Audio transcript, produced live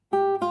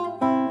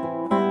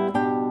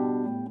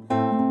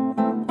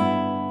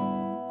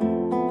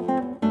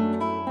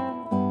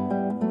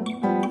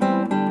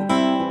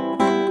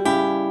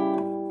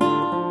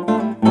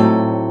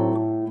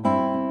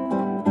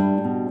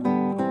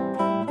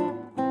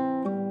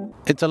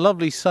It's a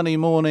lovely sunny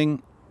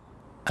morning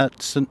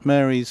at St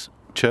Mary's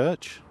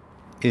Church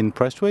in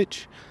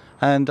Prestwich,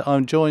 and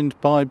I'm joined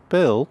by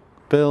Bill.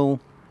 Bill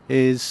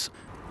is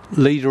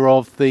leader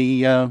of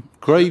the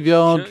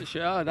graveyard.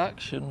 Churchyard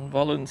Action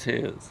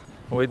Volunteers.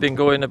 We've been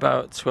going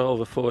about 12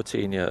 or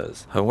 14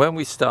 years, and when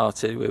we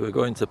started we were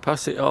going to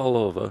pass it all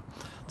over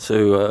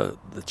to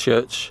the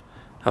church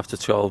after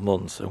 12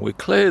 months, and we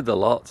cleared the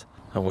lot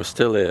and we're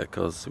still here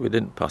because we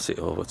didn't pass it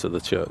over to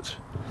the church.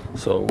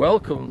 So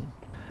welcome,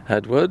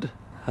 Edward,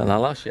 and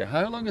I'll ask you,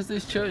 how long has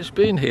this church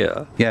been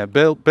here? Yeah,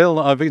 Bill,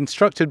 I've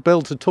instructed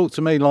Bill to talk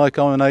to me like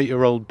I'm an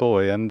 8-year-old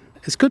boy, and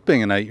it's good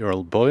being an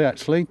 8-year-old boy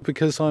actually,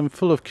 because I'm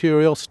full of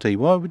curiosity.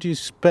 Why would you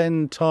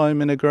spend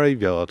time in a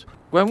graveyard?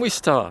 When we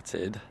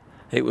started,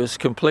 it was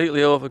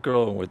completely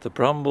overgrown with the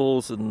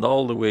brambles and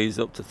all the weeds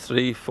up to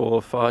 3,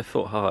 4, 5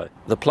 foot high.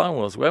 The plan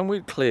was, when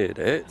we'd cleared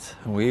it,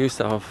 and we used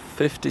to have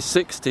 50,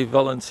 60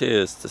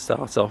 volunteers to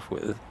start off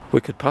with, we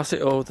could pass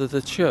it over to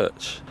the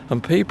church.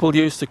 And people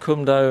used to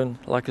come down,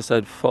 like I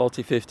said,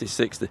 40, 50,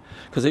 60,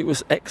 because it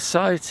was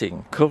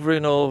exciting,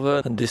 covering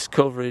over and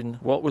discovering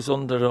what was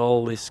under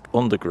all this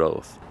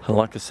undergrowth. And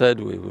like I said,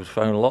 we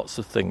found lots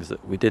of things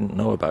that we didn't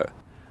know about.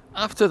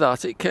 After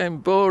that, it came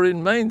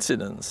boring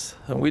maintenance,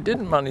 and we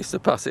didn't manage to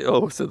pass it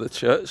over to the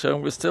church,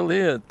 and we're still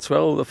here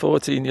 12 or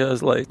 14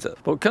 years later.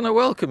 But can I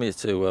welcome you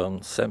to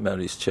St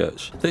Mary's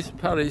Church? This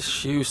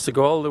parish used to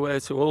go all the way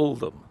to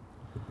Oldham.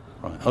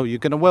 Right. Oh, you're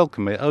going to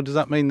welcome it? Oh, does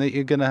that mean that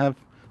you're going to have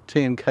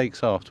tea and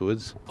cakes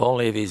afterwards?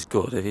 Only if he's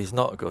good. If he's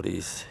not good,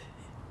 he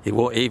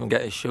won't even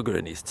get his sugar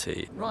in his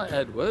tea. Right,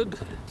 Edward.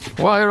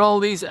 Why are all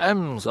these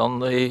M's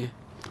on the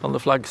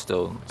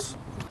flagstones?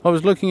 I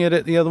was looking at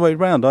it the other way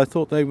round. I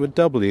thought they were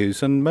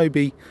W's, and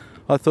maybe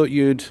I thought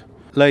you'd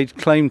laid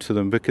claim to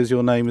them because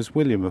your name is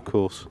William, of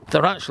course.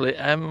 They're actually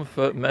M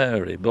for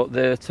Mary, but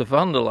they're to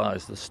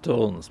vandalise the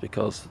stones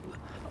because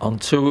on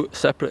 2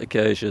 separate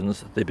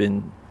occasions they've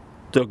been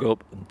dug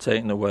up and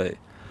taken away.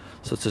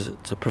 So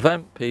to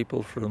prevent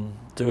people from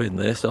doing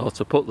this or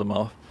to put them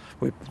off,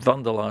 we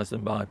vandalise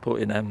them by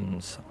putting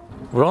M's.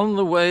 We're on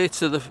the way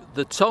to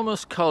the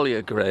Thomas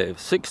Collier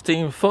grave,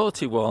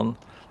 1641.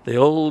 The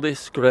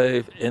oldest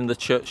grave in the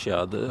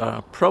churchyard. There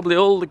are probably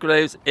older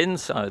graves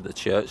inside the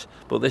church,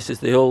 but this is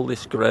the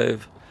oldest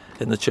grave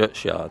in the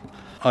churchyard.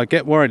 I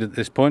get worried at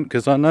this point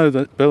because I know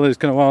that Bill is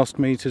going to ask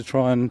me to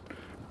try and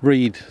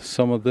read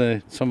some of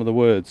the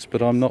words,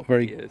 but I'm not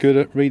very good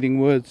at reading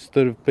words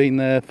that have been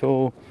there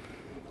for,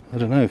 I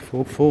don't know,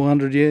 for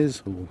 400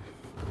 years.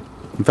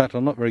 In fact,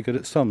 I'm not very good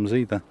at sums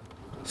either.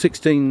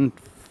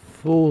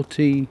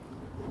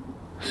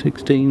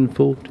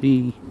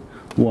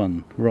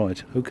 1641.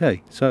 Right,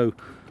 okay. So,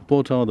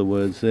 what are the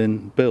words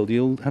then? Bill,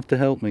 you'll have to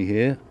help me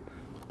here.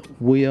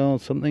 We are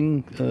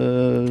something,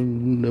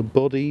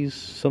 bodies,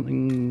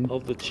 something...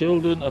 Of the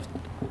children of...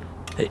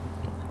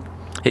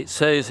 It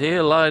says,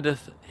 here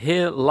lieth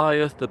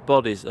the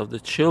bodies of the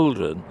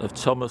children of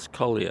Thomas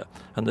Collier.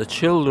 And the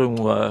children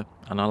were,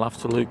 and I'll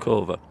have to look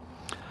over,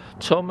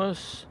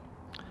 Thomas,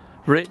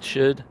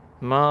 Richard,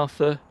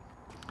 Martha,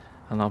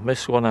 and I've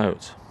missed one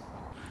out.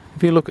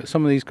 If you look at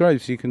some of these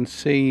graves, you can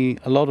see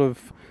a lot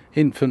of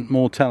infant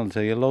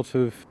mortality, a lot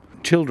of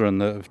children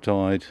that have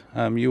died.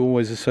 You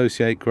always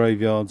associate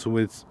graveyards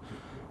with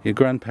your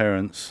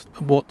grandparents.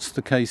 What's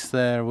the case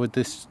there with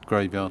this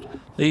graveyard?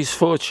 These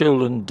 4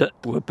 children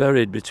were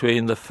buried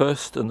between the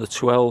 1st and the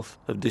 12th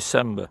of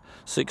December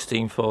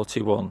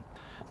 1641.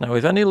 Now,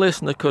 if any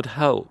listener could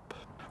help,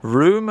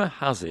 rumour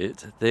has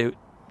it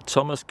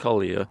Thomas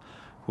Collier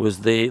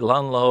was the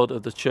landlord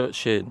of the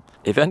Church Inn.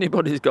 If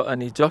anybody's got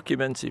any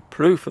documented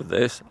proof of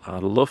this,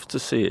 I'd love to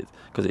see it,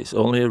 because it's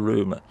only a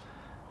rumour.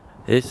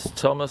 Is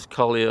Thomas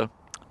Collier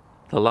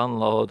the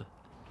landlord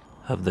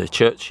of the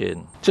Church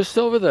Inn? Just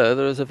over there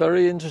is a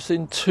very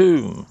interesting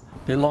tomb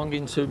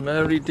belonging to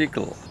Mary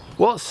Diggle.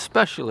 What's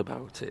special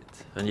about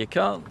it? And you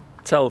can't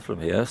tell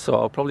from here, so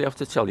I'll probably have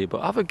to tell you,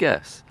 but have a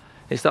guess.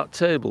 It's that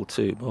table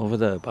tomb over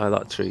there by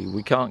that tree.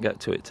 We can't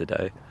get to it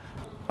today.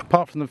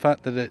 Apart from the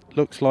fact that it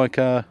looks like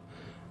a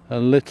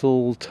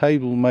little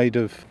table made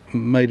of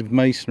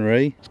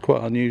masonry. It's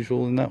quite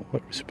unusual in that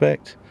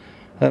respect.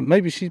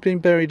 Maybe she's been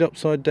buried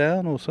upside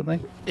down or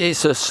something.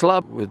 It's a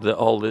slab with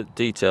all the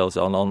details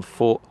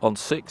on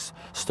 6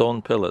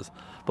 stone pillars.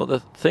 But the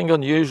thing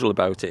unusual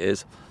about it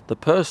is the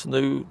person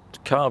who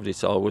carved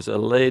it all was a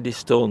lady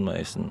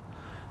stonemason.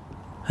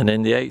 And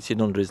in the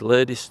 1800s,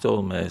 lady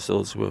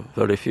stonemasons were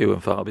very few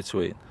and far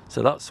between.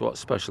 So that's what's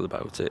special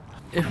about it.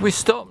 If we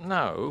stop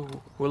now,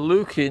 we're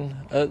looking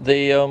at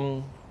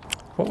the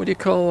what would you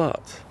call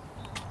that?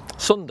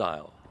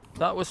 Sundial.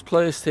 That was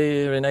placed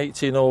here in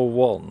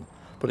 1801,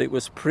 but it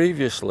was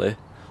previously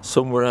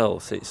somewhere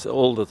else. It's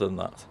older than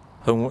that.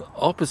 And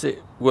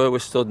opposite where we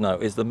stood now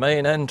is the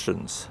main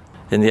entrance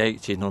in the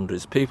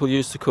 1800s. People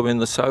used to come in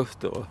the south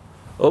door,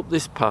 up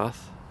this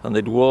path, and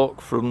they'd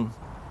walk from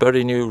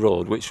Bury New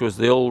Road, which was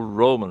the old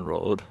Roman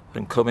road,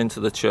 and come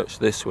into the church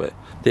this way.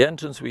 The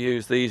entrance we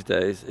use these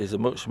days is a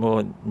much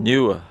more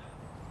newer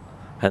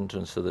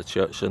entrance to the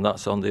church, and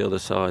that's on the other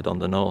side, on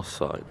the north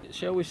side.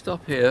 Shall we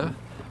stop here?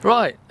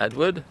 Right,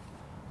 Edward,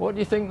 what do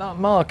you think that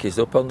mark is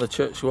up on the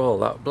church wall,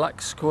 that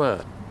black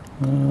square?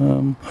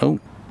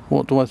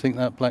 What do I think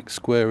that black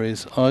square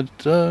is? I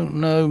don't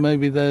know.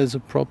 Maybe there's a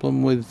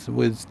problem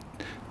with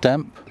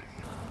damp.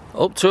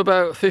 Up to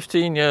about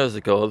 15 years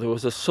ago, there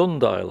was a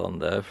sundial on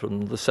there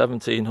from the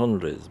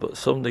 1700s, but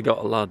somebody got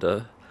a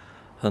ladder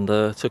and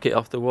took it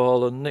off the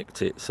wall and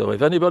nicked it. So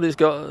if anybody's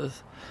got a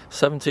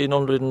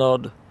 1700 and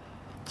odd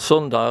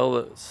sundial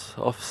that's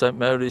off St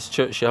Mary's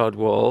churchyard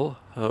wall,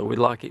 we'd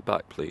like it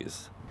back,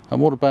 please.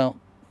 And what about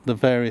the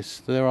various?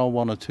 There are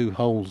one or two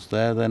holes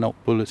there. They're not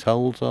bullet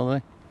holes, are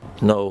they?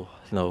 No,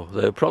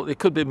 they probably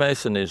could be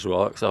masonry's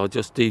rocks or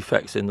just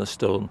defects in the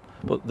stone.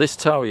 But this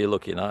tower you're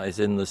looking at is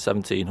in the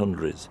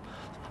 1700s,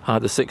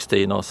 either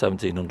 16 or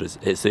 1700s.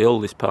 It's the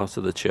oldest part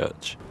of the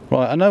church.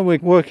 Right, I know we're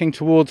working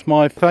towards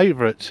my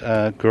favourite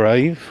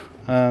grave,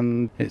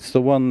 and it's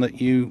the one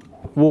that you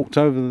walked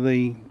over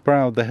the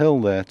brow of the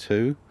hill there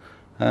to,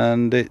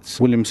 and it's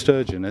William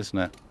Sturgeon, isn't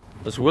it?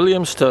 There's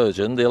William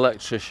Sturgeon, the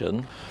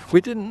electrician.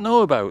 We didn't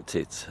know about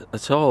it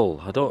at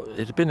all.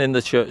 It had been in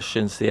the church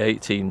since the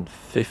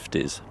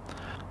 1850s.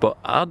 But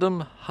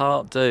Adam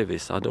Hart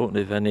Davis, I don't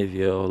know if any of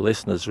your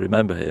listeners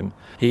remember him,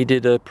 he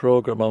did a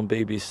programme on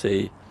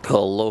BBC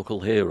called Local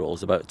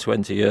Heroes about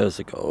 20 years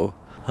ago.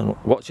 And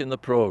watching the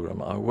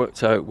programme, I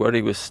worked out where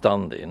he was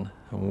standing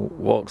and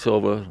walked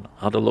over,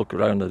 had a look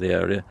around at the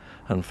area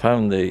and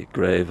found the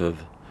grave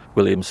of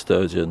William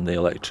Sturgeon, the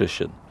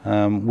electrician.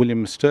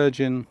 William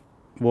Sturgeon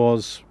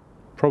was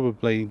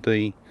probably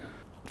the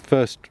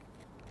first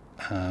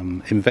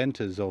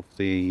inventors of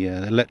the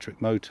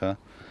electric motor,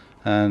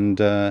 and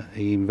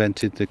he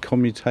invented the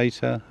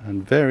commutator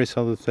and various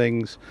other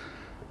things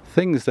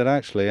that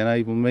actually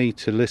enable me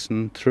to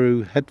listen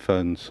through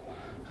headphones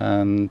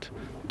and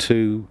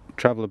to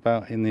travel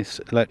about in this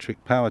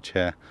electric power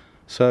chair.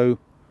 So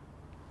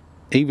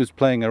he was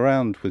playing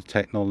around with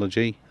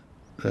technology,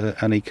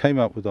 and he came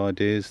up with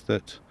ideas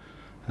that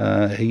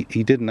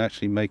he didn't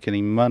actually make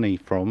any money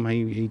from.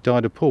 He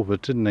died a pauper,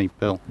 didn't he,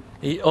 Bill?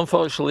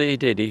 Unfortunately, he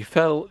did. He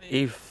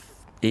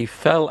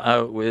fell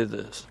out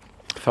with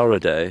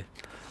Faraday,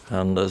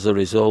 and as a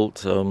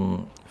result,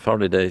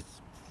 Faraday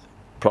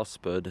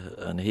prospered,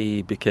 and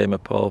he became a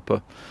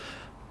pauper.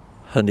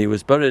 And he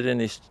was buried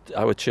in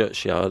our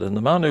churchyard, and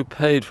the man who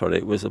paid for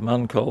it was a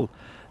man called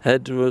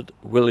Edward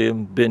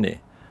William Binney,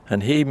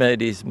 and he made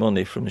his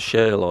money from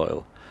shale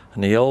oil,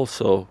 and he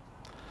also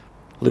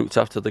looked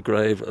after the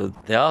grave of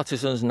the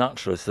artisans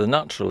naturalists. The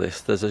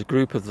naturalists, there's a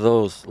group of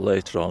those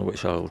later on,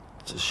 which I'll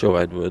show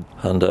Edward,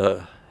 and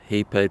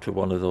he paid for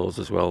one of those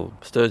as well.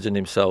 Sturgeon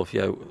himself,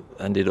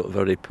 ended up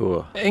very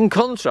poor. In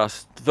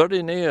contrast,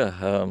 very near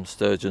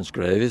Sturgeon's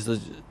grave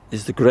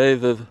is the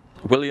grave of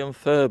William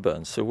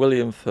Fairbairn, Sir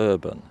William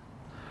Fairbairn.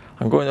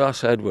 I'm going to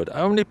ask Edward,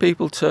 how many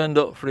people turned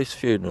up for his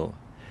funeral?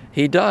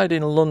 He died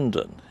in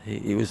London.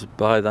 He was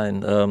by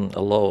then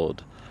a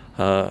lord.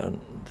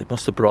 They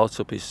must have brought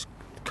up his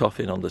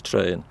coffin on the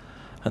train,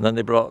 and then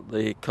they brought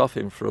the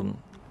coffin from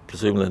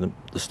presumably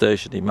the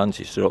station in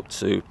Manchester up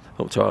to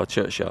our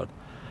churchyard.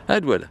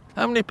 Edward,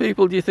 how many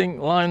people do you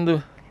think lined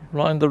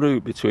the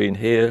route between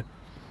here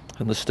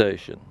and the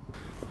station?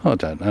 I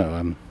don't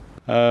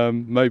know.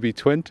 Maybe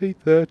 20,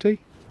 30?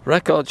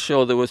 Records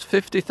show there was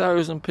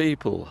 50,000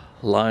 people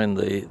lined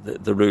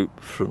the route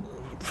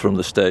from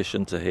the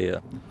station to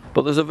here.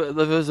 But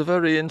there was a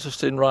very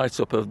interesting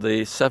write-up of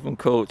the 7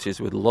 coaches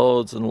with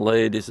lords and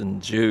ladies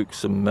and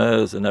dukes and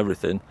mayors and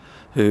everything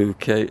who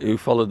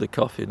followed the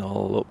coffin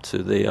all up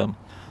to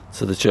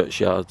the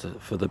churchyard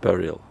for the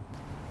burial.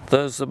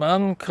 There's a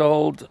man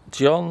called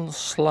John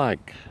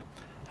Slagg,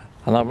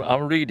 and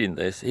I'm reading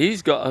this.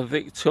 He's got a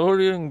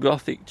Victorian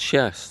Gothic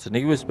chest, and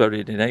he was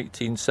buried in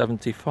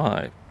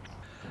 1875.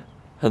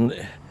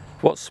 And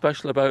what's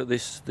special about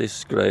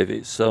this grave?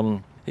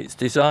 It's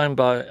designed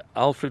by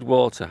Alfred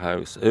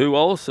Waterhouse, who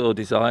also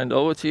designed.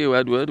 Over to you,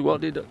 Edward.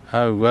 What did?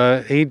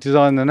 He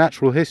designed the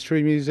Natural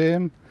History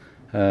Museum.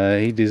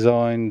 He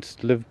designed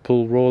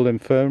Liverpool Royal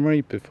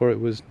Infirmary before it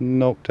was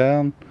knocked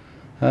down.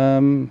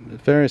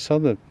 Various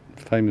other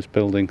famous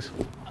buildings.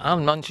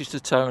 And Manchester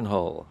Town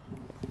Hall.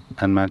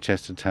 And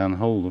Manchester Town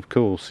Hall, of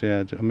course.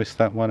 Yeah, I missed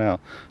that one out.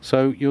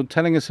 So you're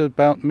telling us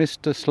about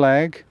Mr.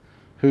 Slagg,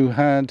 who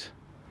had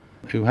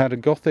a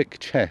Gothic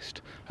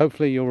chest.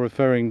 Hopefully you're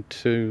referring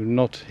to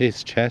not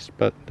his chest,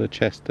 but the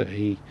chest that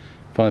he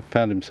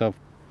found himself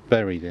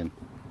buried in.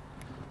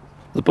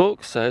 The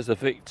book says a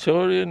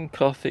Victorian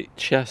Gothic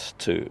chest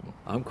tomb.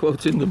 I'm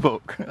quoting the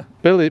book.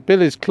 Bill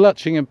is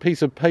clutching a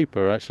piece of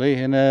paper, actually,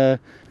 and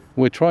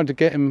we're trying to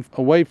get him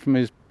away from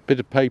his bit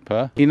of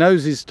paper. He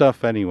knows his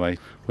stuff anyway.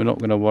 We're not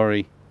going to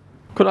worry.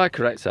 Could I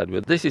correct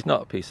Edward? This is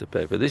not a piece of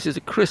paper. This is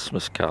a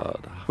Christmas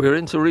card. We're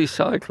into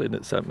recycling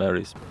at St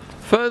Mary's.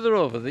 Further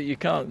over that you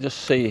can't just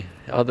see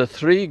are the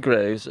 3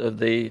 graves of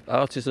the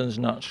artisans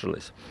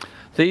naturalists.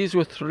 These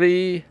were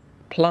 3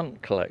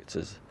 plant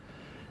collectors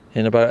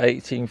in about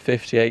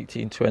 1850,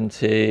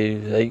 1820,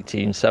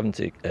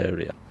 1870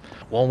 area.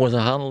 One was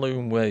a hand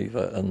loom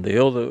weaver and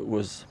the other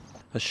was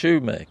a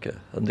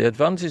shoemaker. And the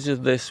advantage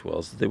of this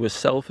was they were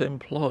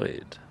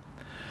self-employed,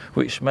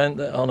 which meant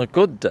that on a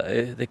good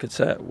day they could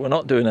say, we're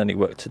not doing any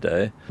work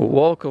today, we'll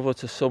walk over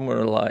to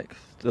somewhere like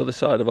the other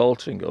side of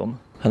Altrincham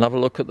and have a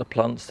look at the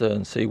plants there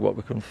and see what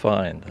we can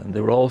find. And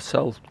they were all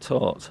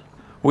self-taught.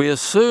 We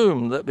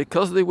assumed that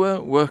because they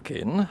weren't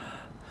working,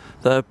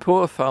 their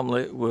poor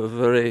family were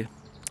very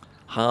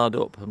hard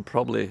up and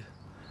probably,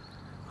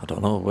 I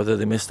don't know whether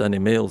they missed any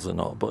meals or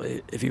not, but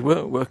if you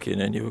weren't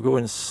working and you were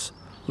going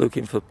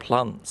looking for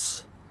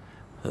plants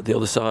at the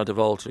other side of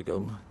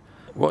Altrincham,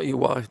 what your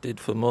wife did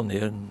for money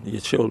and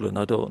your children,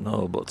 I don't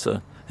know, but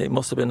it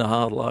must have been a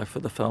hard life for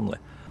the family.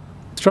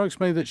 It strikes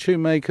me that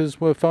shoemakers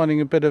were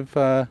finding a bit of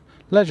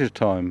leisure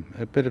time,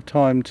 a bit of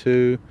time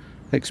to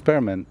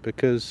experiment,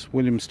 because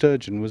William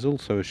Sturgeon was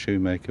also a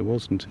shoemaker,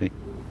 wasn't he?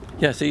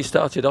 Yes, he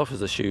started off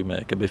as a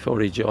shoemaker before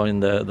he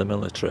joined the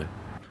military.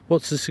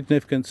 What's the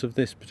significance of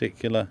this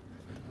particular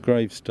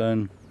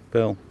gravestone,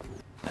 Bill?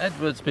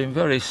 Edward's been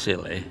very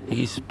silly.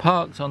 He's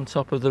parked on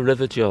top of the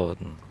River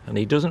Jordan and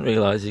he doesn't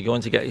realise he's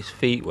going to get his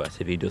feet wet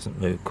if he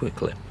doesn't move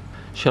quickly.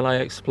 Shall I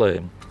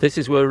explain? This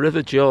is where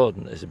River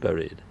Jordan is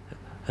buried,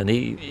 and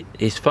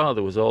his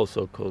father was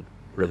also called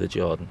River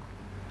Jordan.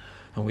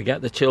 And we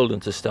get the children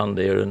to stand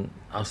here and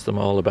ask them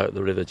all about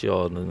the River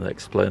Jordan and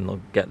explain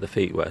they'll get the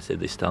feet wet if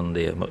they stand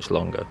here much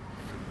longer.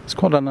 It's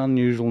quite an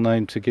unusual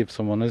name to give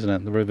someone, isn't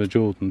it, the River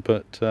Jordan,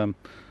 but I'm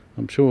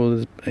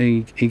sure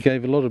he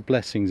gave a lot of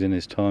blessings in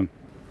his time.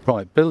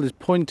 Right, Bill is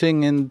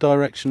pointing in the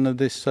direction of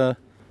this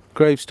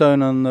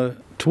gravestone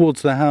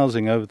towards the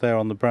housing over there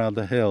on the brow of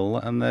the hill,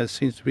 and there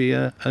seems to be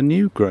a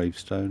new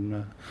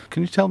gravestone.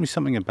 Can you tell me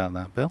something about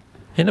that, Bill?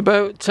 In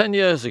about 10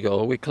 years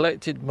ago, we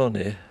collected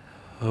money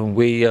and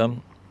we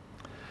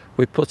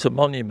put a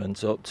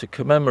monument up to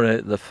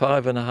commemorate the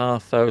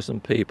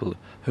 5,500 people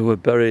who were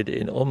buried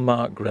in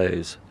unmarked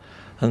graves.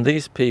 And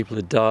these people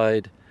had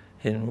died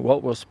in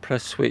what was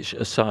Prestwich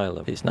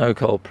Asylum. It's now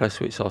called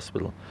Prestwich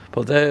Hospital.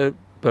 But they're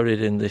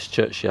buried in this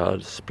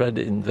churchyard, spread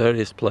in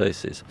various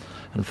places.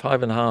 And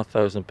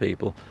 5,500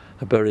 people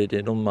are buried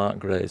in unmarked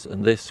graves.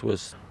 And this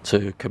was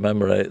to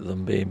commemorate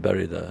them being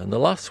buried there. And the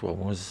last one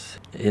was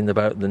in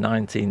about the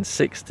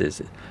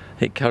 1960s.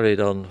 It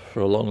carried on for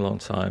a long, long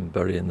time,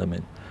 burying them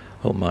in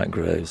unmarked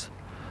graves.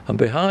 And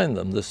behind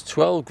them there's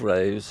 12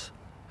 graves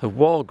of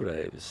war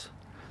graves.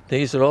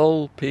 These are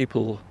all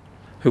people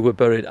who were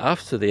buried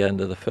after the end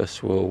of the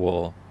First World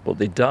War, but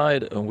they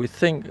died, and we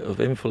think,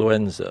 of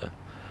influenza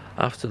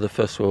after the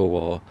First World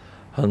War,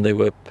 and they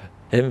were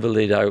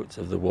invalid out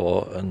of the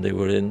war and they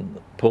were in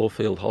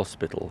Poorfield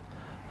Hospital,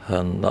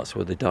 and that's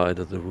where they died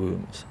of the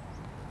wounds.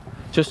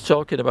 Just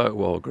talking about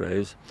war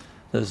graves,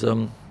 there's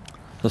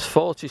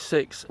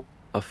 46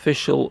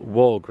 official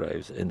war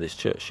graves in this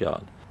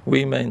churchyard.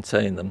 We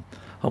maintain them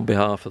on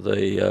behalf of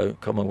the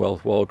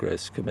Commonwealth War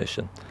Graves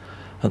Commission,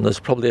 and there's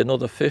probably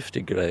another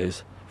 50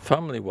 graves,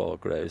 family war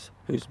graves,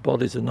 whose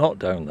bodies are not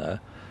down there,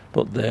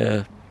 but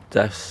their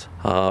deaths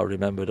are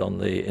remembered on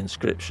the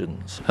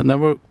inscriptions. And there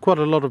were quite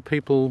a lot of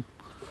people,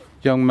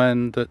 young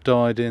men, that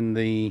died in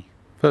the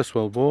First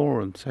World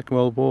War and Second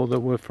World War that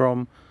were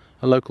from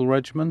a local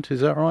regiment,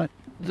 is that right?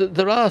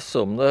 There are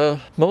some.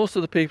 Most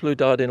of the people who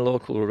died in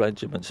local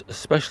regiments,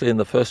 especially in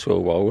the First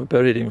World War, were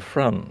buried in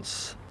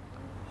France.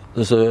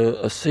 There's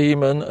a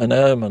seaman, an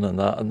airman and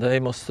that, and they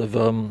must have,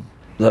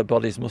 their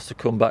bodies must have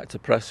come back to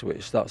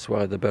Prestwich, that's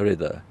why they're buried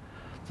there.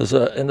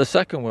 In the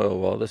Second World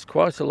War, there's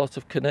quite a lot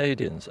of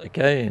Canadians,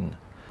 again,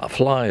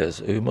 flyers,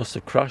 who must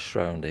have crashed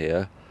round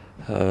here,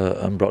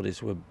 and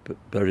bodies were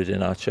buried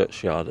in our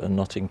churchyard and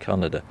not in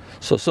Canada.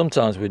 So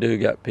sometimes we do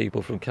get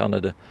people from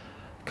Canada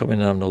coming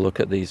and having a look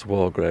at these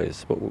war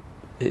graves, but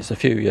it's a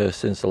few years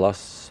since the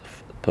last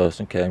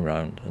person came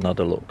round and had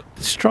a look.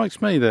 It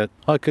strikes me that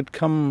I could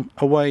come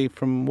away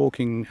from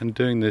walking and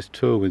doing this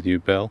tour with you,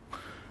 Bill,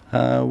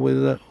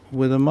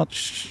 with a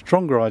much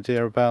stronger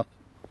idea about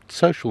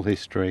social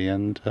history,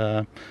 and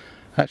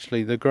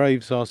actually the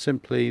graves are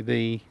simply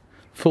the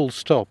full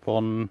stop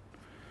on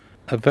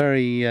a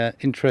very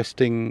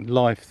interesting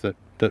life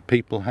that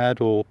people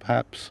had, or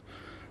perhaps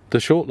the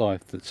short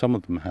life that some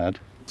of them had.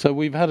 So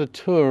we've had a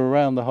tour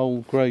around the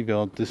whole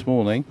graveyard this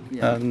morning,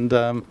 yeah. And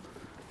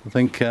I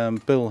think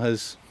Bill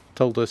has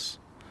told us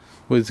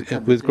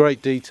with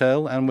great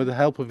detail, and with the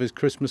help of his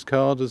Christmas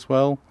card as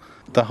well,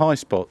 the high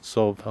spots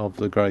of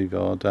the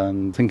graveyard,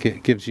 and I think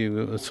it gives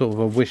you a sort of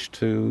a wish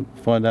to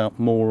find out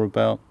more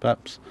about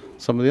perhaps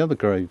some of the other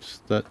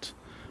graves that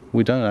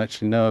we don't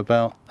actually know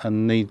about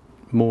and need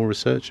more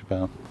research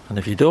about. And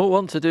if you don't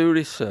want to do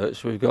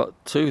research, we've got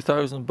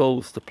 2,000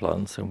 bulbs to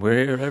plant, and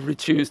we're here every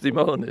Tuesday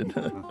morning.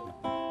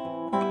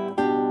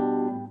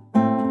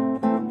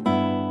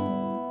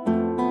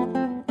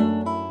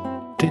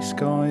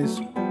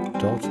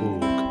 Disguise.org,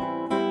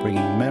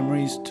 bringing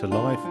memories to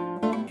life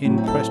in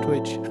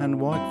Prestwich and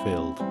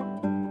Whitefield.